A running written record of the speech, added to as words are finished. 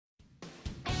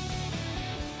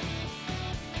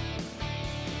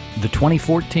the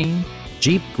 2014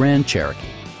 Jeep Grand Cherokee.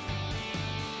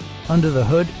 Under the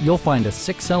hood, you'll find a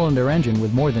 6-cylinder engine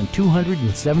with more than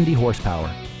 270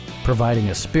 horsepower, providing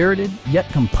a spirited yet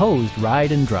composed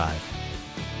ride and drive.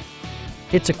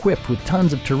 It's equipped with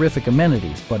tons of terrific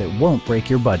amenities, but it won't break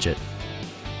your budget,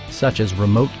 such as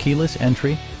remote keyless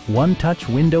entry, one-touch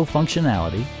window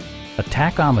functionality, a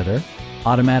tachometer,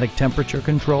 automatic temperature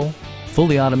control,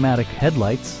 fully automatic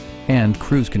headlights, and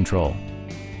cruise control.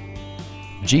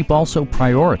 Jeep also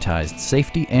prioritized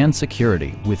safety and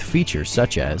security with features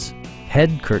such as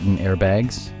head curtain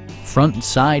airbags, front and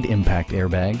side impact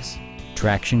airbags,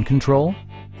 traction control,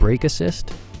 brake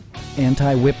assist,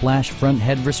 anti-whiplash front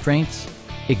head restraints,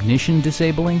 ignition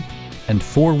disabling, and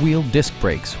 4-wheel disc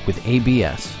brakes with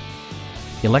ABS.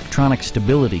 Electronic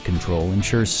stability control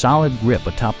ensures solid grip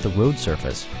atop the road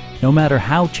surface, no matter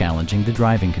how challenging the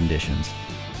driving conditions.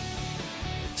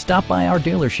 Stop by our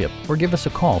dealership or give us a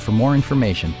call for more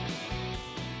information.